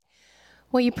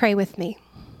Will you pray with me?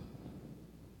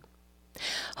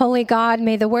 Holy God,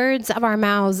 may the words of our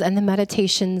mouths and the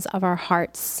meditations of our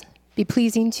hearts be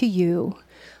pleasing to you,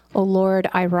 O Lord,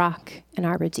 our rock and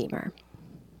our Redeemer.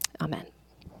 Amen.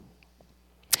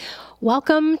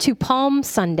 Welcome to Palm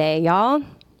Sunday, y'all.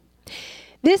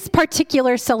 This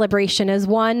particular celebration is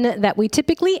one that we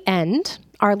typically end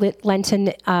our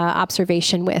Lenten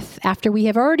observation with after we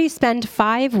have already spent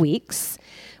 5 weeks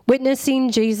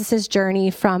witnessing Jesus' journey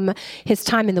from his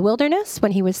time in the wilderness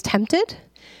when he was tempted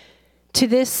to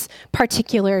this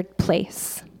particular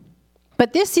place.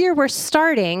 But this year we're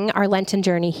starting our Lenten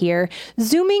journey here,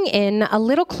 zooming in a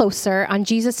little closer on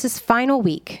Jesus' final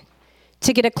week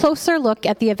to get a closer look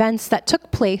at the events that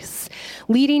took place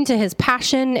leading to his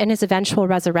passion and his eventual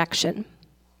resurrection.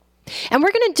 And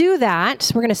we're going to do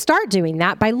that, we're going to start doing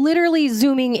that by literally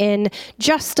zooming in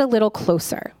just a little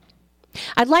closer.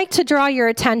 I'd like to draw your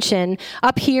attention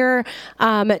up here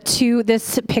to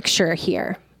this picture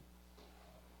here.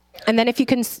 And then if you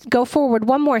can go forward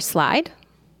one more slide.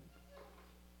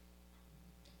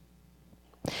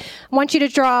 I want you to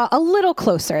draw a little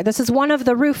closer. This is one of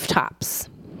the rooftops.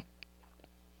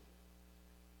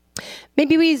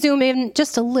 Maybe we zoom in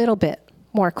just a little bit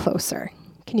more closer.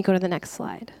 Can you go to the next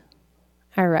slide?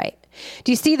 All right.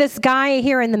 Do you see this guy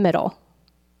here in the middle?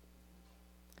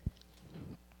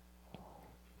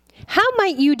 How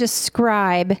might you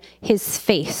describe his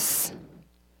face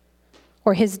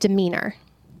or his demeanor?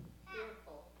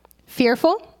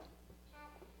 Fearful?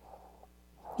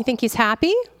 You think he's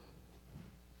happy?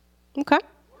 Okay.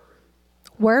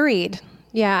 Worried.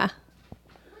 Yeah.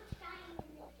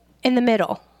 In the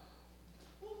middle.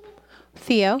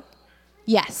 Theo?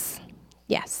 Yes.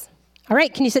 Yes. All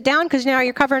right, can you sit down? Because now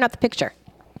you're covering up the picture.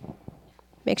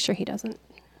 Make sure he doesn't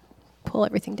pull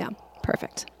everything down.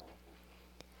 Perfect.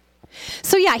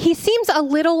 So yeah, he seems a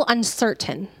little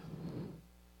uncertain.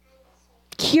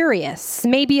 Curious,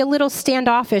 maybe a little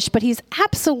standoffish, but he's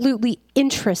absolutely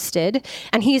interested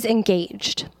and he's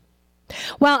engaged.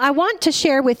 Well, I want to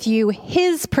share with you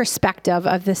his perspective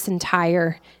of this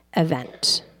entire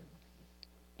event.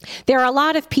 There are a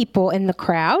lot of people in the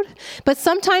crowd, but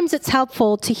sometimes it's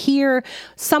helpful to hear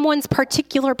someone's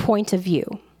particular point of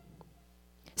view.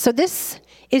 So this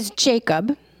is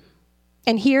Jacob,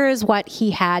 and here is what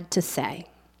he had to say.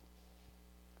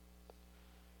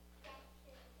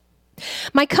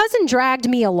 My cousin dragged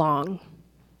me along.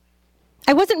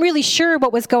 I wasn't really sure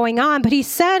what was going on, but he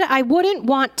said I wouldn't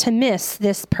want to miss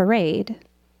this parade.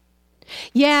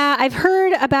 Yeah, I've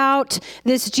heard about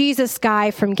this Jesus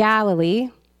guy from Galilee.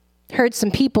 Heard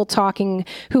some people talking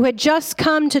who had just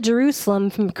come to Jerusalem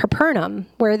from Capernaum,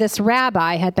 where this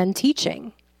rabbi had been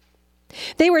teaching.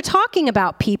 They were talking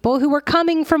about people who were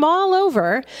coming from all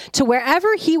over to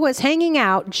wherever he was hanging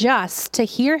out just to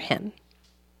hear him.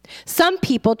 Some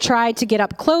people tried to get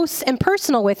up close and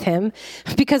personal with him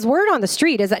because word on the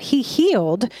street is that he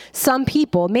healed some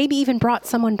people, maybe even brought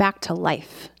someone back to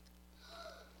life.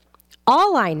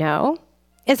 All I know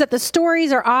is that the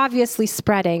stories are obviously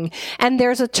spreading, and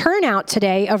there's a turnout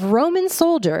today of Roman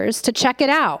soldiers to check it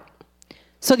out.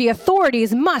 So the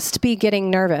authorities must be getting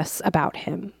nervous about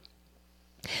him.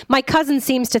 My cousin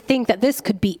seems to think that this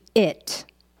could be it,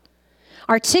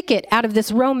 our ticket out of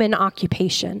this Roman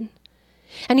occupation.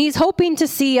 And he's hoping to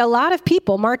see a lot of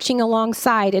people marching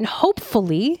alongside, and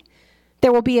hopefully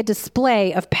there will be a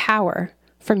display of power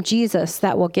from Jesus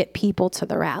that will get people to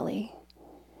the rally.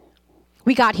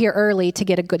 We got here early to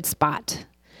get a good spot.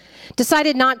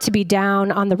 Decided not to be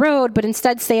down on the road, but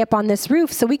instead stay up on this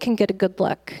roof so we can get a good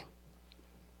look.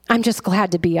 I'm just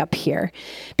glad to be up here,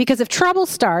 because if trouble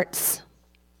starts,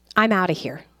 I'm out of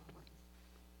here.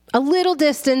 A little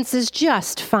distance is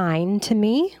just fine to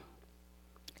me.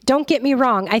 Don't get me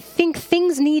wrong, I think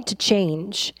things need to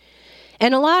change.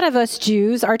 And a lot of us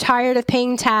Jews are tired of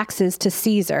paying taxes to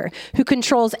Caesar, who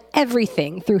controls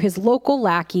everything through his local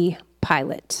lackey,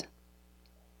 Pilate.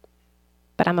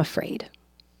 But I'm afraid.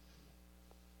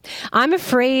 I'm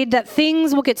afraid that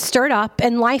things will get stirred up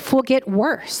and life will get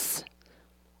worse,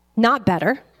 not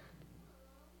better.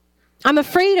 I'm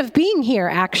afraid of being here,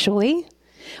 actually.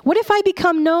 What if I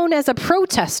become known as a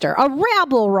protester, a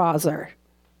rabble-rouser?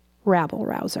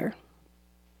 Rabble-rouser.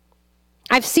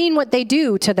 I've seen what they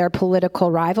do to their political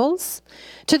rivals,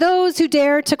 to those who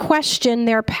dare to question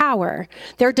their power,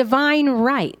 their divine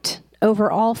right over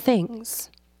all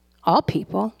things, all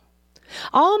people,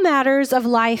 all matters of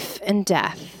life and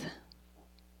death.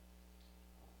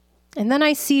 And then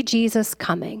I see Jesus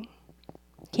coming.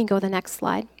 Can you go to the next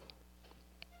slide?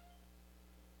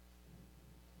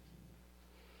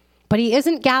 But he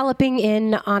isn't galloping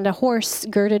in on a horse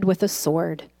girded with a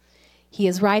sword. He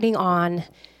is riding on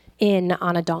in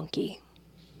on a donkey.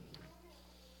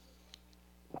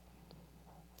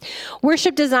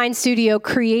 Worship Design Studio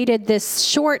created this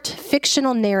short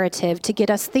fictional narrative to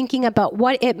get us thinking about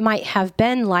what it might have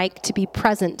been like to be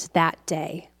present that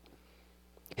day.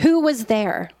 Who was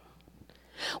there?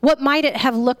 What might it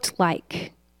have looked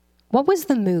like? What was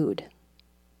the mood?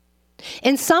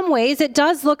 In some ways, it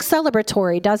does look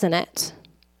celebratory, doesn't it?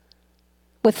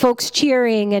 With folks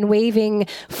cheering and waving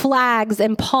flags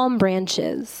and palm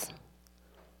branches.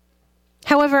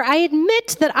 However, I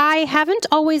admit that I haven't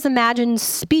always imagined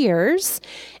spears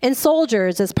and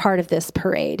soldiers as part of this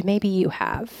parade. Maybe you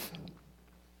have.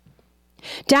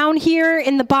 Down here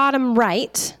in the bottom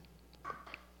right,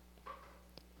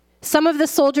 some of the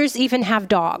soldiers even have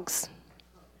dogs.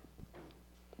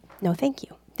 No, thank you.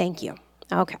 Thank you.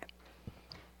 Okay.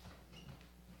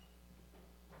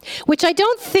 Which I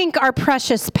don't think are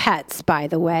precious pets, by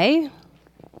the way,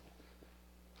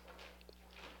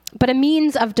 but a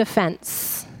means of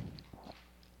defense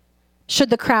should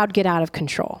the crowd get out of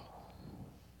control.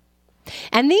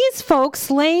 And these folks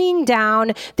laying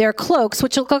down their cloaks,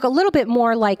 which look a little bit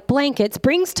more like blankets,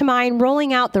 brings to mind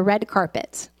rolling out the red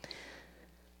carpet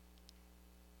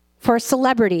for a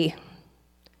celebrity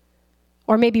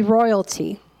or maybe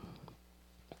royalty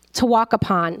to walk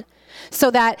upon so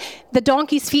that the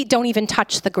donkey's feet don't even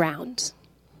touch the ground.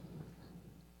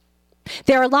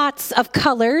 There are lots of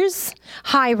colors,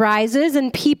 high rises,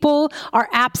 and people are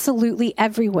absolutely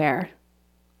everywhere.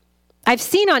 I've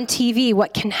seen on TV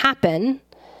what can happen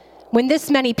when this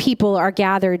many people are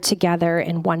gathered together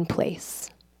in one place.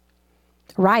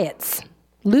 Riots,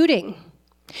 looting,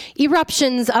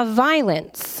 eruptions of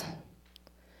violence.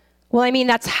 Well, I mean,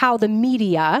 that's how the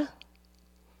media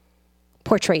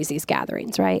portrays these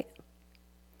gatherings, right?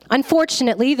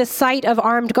 Unfortunately, the sight of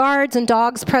armed guards and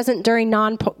dogs present during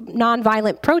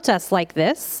non-violent protests like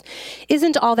this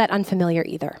isn't all that unfamiliar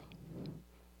either.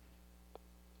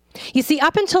 You see,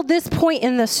 up until this point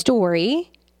in the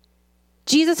story,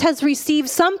 Jesus has received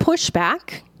some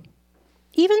pushback,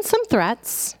 even some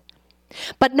threats,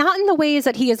 but not in the ways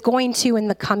that he is going to in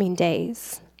the coming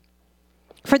days.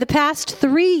 For the past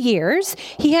 3 years,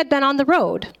 he had been on the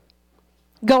road,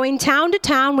 going town to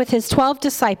town with his 12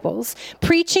 disciples,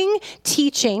 preaching,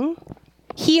 teaching,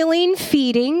 healing,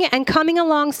 feeding, and coming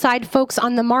alongside folks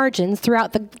on the margins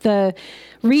throughout the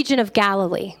region of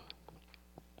Galilee.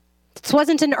 That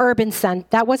wasn't an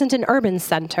urban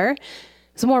center. It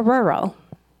was more rural.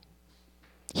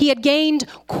 He had gained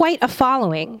quite a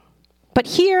following. But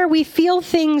here we feel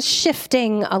things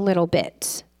shifting a little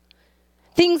bit.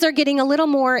 Things are getting a little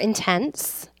more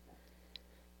intense.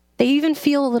 They even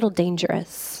feel a little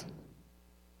dangerous.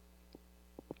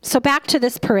 So back to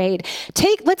this parade.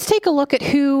 Let's take a look at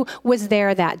who was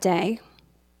there that day.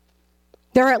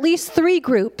 There are at least 3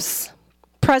 groups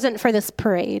present for this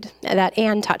parade that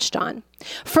Anne touched on.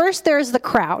 First, there's the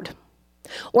crowd,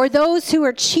 or those who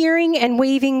are cheering and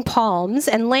waving palms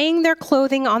and laying their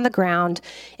clothing on the ground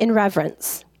in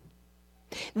reverence.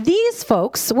 These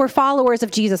folks were followers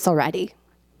of Jesus already.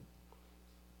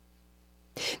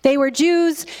 They were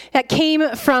Jews that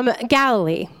came from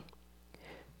Galilee,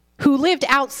 who lived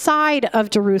outside of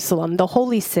Jerusalem, the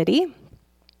holy city,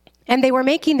 and they were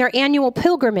making their annual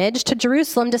pilgrimage to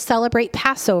Jerusalem to celebrate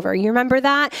Passover. You remember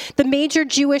that? The major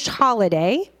Jewish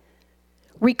holiday,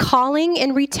 recalling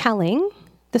and retelling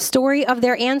the story of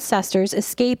their ancestors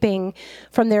escaping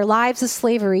from their lives of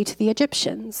slavery to the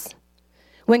Egyptians,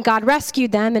 when God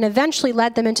rescued them and eventually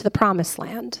led them into the promised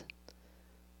land.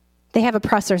 They have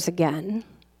oppressors again,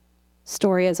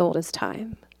 story as old as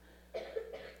time,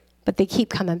 but they keep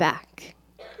coming back.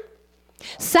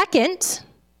 Second,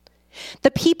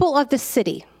 the people of the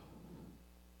city.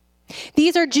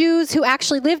 These are Jews who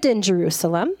actually lived in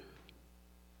Jerusalem,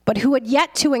 but who had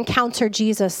yet to encounter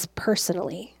Jesus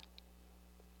personally.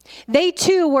 They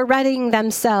too were readying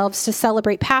themselves to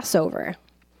celebrate Passover,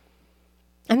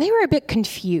 and they were a bit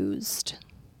confused.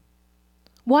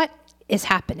 What is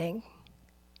happening?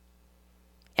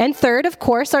 And third, of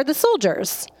course, are the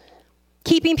soldiers,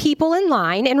 keeping people in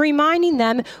line and reminding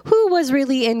them who was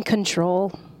really in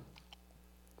control.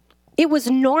 It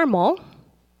was normal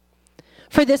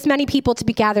for this many people to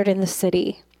be gathered in the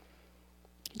city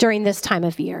during this time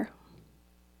of year.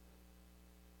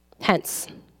 Hence,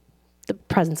 the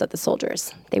presence of the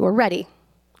soldiers. They were ready,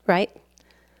 right?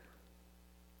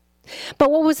 But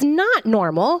what was not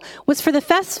normal was for the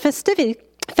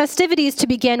festivities to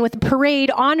begin with a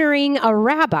parade honoring a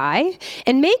rabbi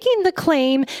and making the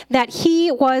claim that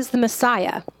he was the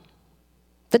Messiah,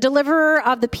 the deliverer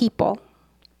of the people.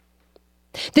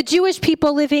 The Jewish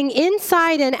people living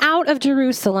inside and out of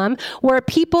Jerusalem were a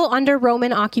people under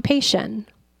Roman occupation.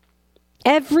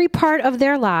 every part of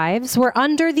their lives were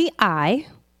under the eye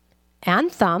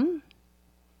and thumb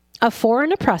of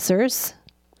foreign oppressors,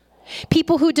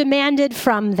 people who demanded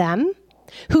from them,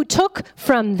 who took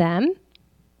from them,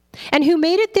 and who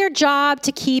made it their job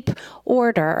to keep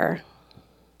order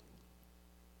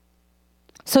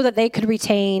so that they could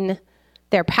retain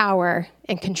their power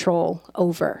and control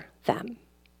over them.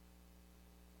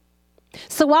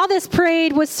 So while this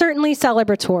parade was certainly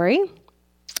celebratory,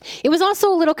 it was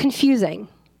also a little confusing.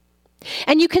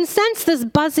 And you can sense this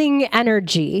buzzing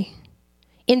energy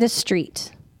in the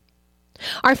street.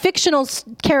 Our fictional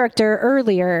character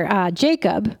earlier,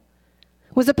 Jacob,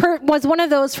 was one of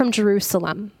those from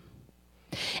Jerusalem.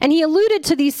 And he alluded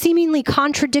to these seemingly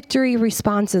contradictory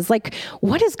responses, like,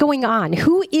 what is going on?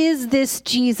 Who is this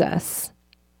Jesus?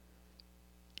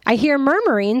 I hear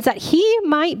murmurings that he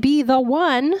might be the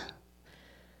one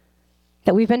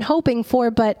that we've been hoping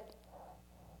for, but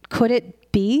could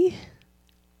it be?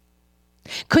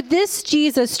 Could this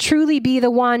Jesus truly be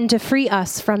the one to free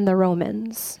us from the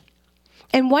Romans?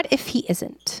 And what if he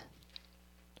isn't?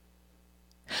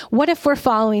 What if we're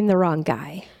following the wrong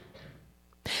guy?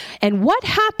 And what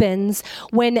happens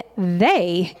when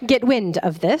they get wind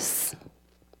of this?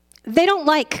 They don't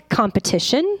like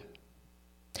competition.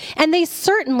 And they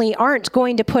certainly aren't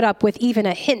going to put up with even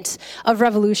a hint of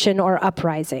revolution or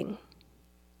uprising.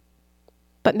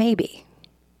 But maybe.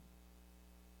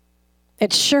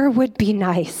 It sure would be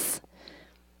nice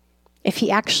if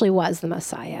he actually was the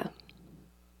Messiah,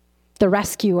 the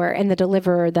rescuer and the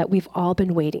deliverer that we've all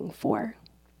been waiting for.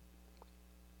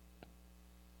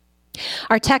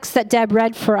 Our text that Deb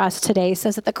read for us today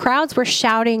says that the crowds were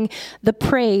shouting the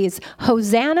praise,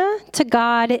 Hosanna to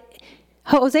God,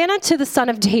 Hosanna to the Son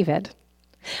of David.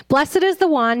 Blessed is the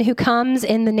one who comes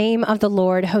in the name of the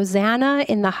Lord, Hosanna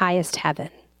in the highest heaven.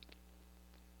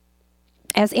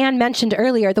 As Anne mentioned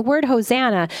earlier, the word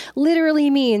Hosanna literally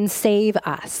means save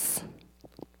us.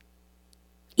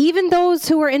 Even those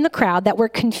who were in the crowd that were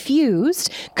confused,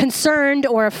 concerned,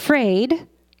 or afraid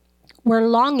were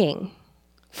longing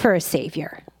for a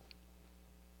Savior.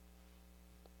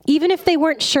 Even if they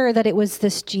weren't sure that it was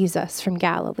this Jesus from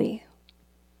Galilee.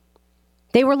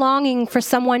 They were longing for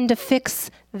someone to fix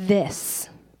this,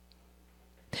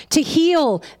 to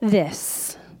heal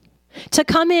this, to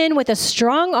come in with a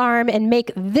strong arm and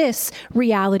make this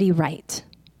reality right.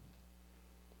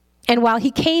 And while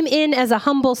he came in as a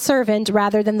humble servant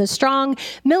rather than the strong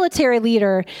military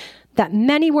leader that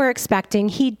many were expecting,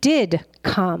 he did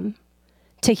come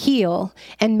to heal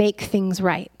and make things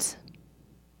right.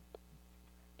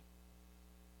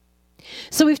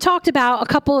 So we've talked about a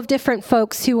couple of different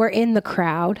folks who were in the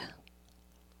crowd.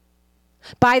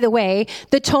 By the way,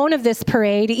 the tone of this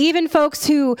parade, even folks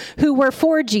who were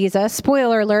for Jesus,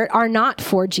 spoiler alert, are not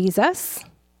for Jesus.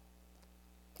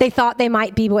 They thought they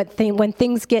might be when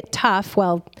things get tough.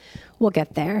 Well, we'll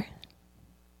get there.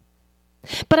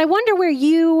 But I wonder where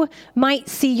you might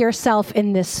see yourself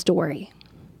in this story.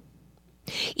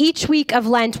 Each week of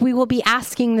Lent, we will be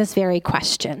asking this very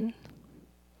question.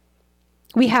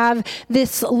 We have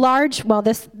this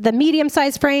the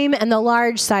medium-sized frame and the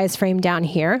large-size frame down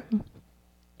here.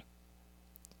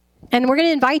 And we're going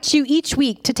to invite you each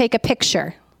week to take a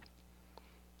picture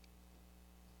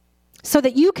so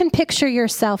that you can picture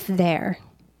yourself there.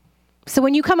 So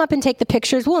when you come up and take the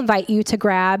pictures, we'll invite you to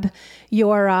grab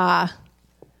your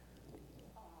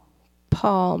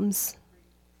palms,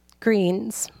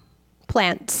 greens,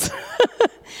 plants,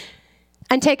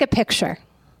 and take a picture.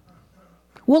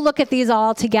 We'll look at these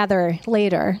all together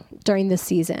later during the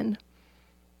season.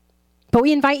 But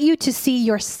we invite you to see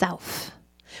yourself.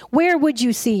 Where would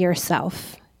you see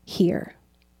yourself here?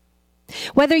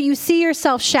 Whether you see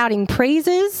yourself shouting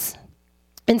praises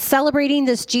and celebrating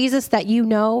this Jesus that you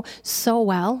know so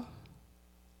well,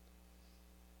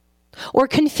 or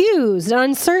confused and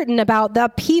uncertain about the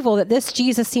upheaval that this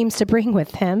Jesus seems to bring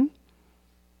with him,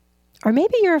 or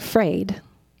maybe you're afraid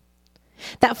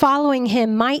that following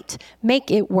him might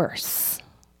make it worse,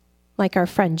 like our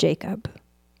friend Jacob.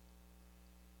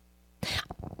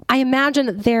 I imagine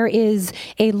that there is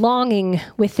a longing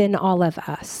within all of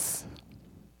us.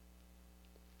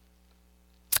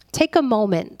 Take a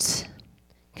moment,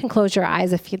 you can close your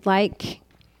eyes if you'd like,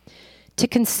 to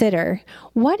consider,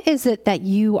 what is it that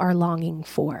you are longing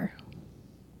for?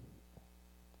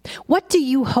 What do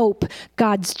you hope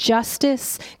God's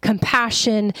justice,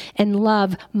 compassion, and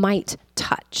love might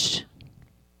touch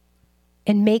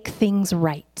and make things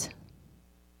right?